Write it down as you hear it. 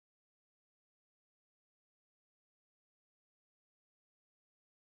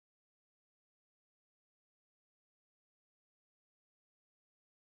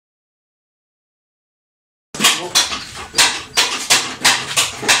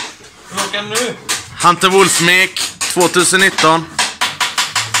klockan nu? Hunter Wolfmek 2019.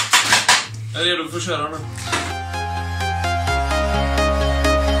 Jag är redo för att köra nu.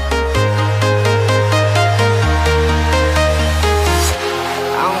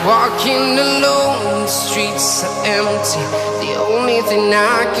 I'm walking alone, the streets are empty. The only thing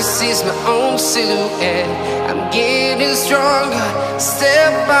I can see is my own silhouette. I'm getting stronger,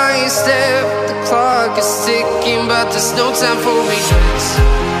 step by step. The clock is ticking, but there's no time for regrets.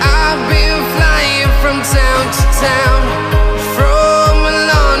 I've been flying from town to town, from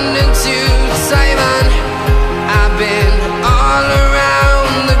London to Taiwan. I've been all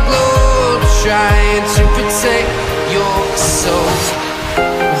around the globe, trying to protect your soul.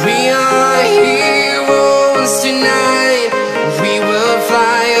 We are heroes tonight. We will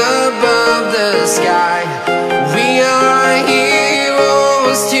fly above the sky. We are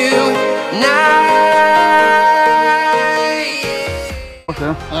heroes tonight.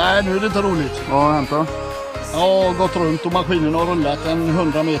 Okay. Nej, nu är det inte roligt. Vad har hänt då? Jag har gått runt och maskinen har rullat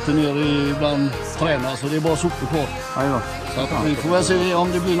 100 meter ner bland träna, så det är bara sopor kvar. Så att vi får väl se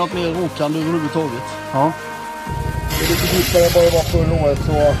om det blir något mer åkande överhuvudtaget. Ja. Det är lite djupare än bara var förra året,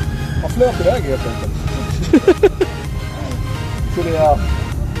 så man flöt iväg helt enkelt. Så det är...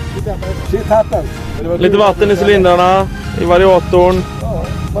 Shit happens. Lite vatten i cylindrarna, i variatorn. Ja,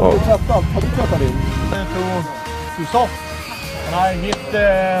 man har ju tvättat. Har du tvättat in? Too soft. And I hit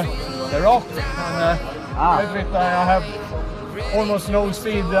the rock. And I have almost no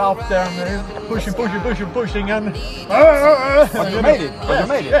speed up there. And pushing and... But you made it.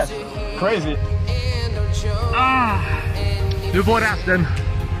 Yes. Crazy. Nu får rätten.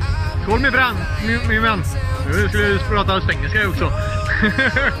 Skål med brand, min vän. Nu ska vi prata svengelska också.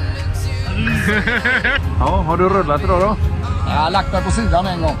 Ja, har du rullat idag då? Jag har lagt mig på sidan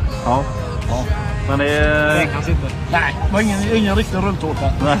en gång. Ja. Men det är... kanske inte. Nej, det var ingen riktig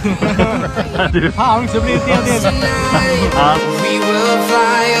rulltårta. Fan, så blir det en del. We will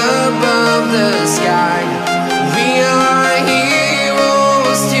fly above the sky. We are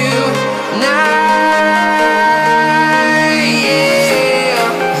heroes tonight.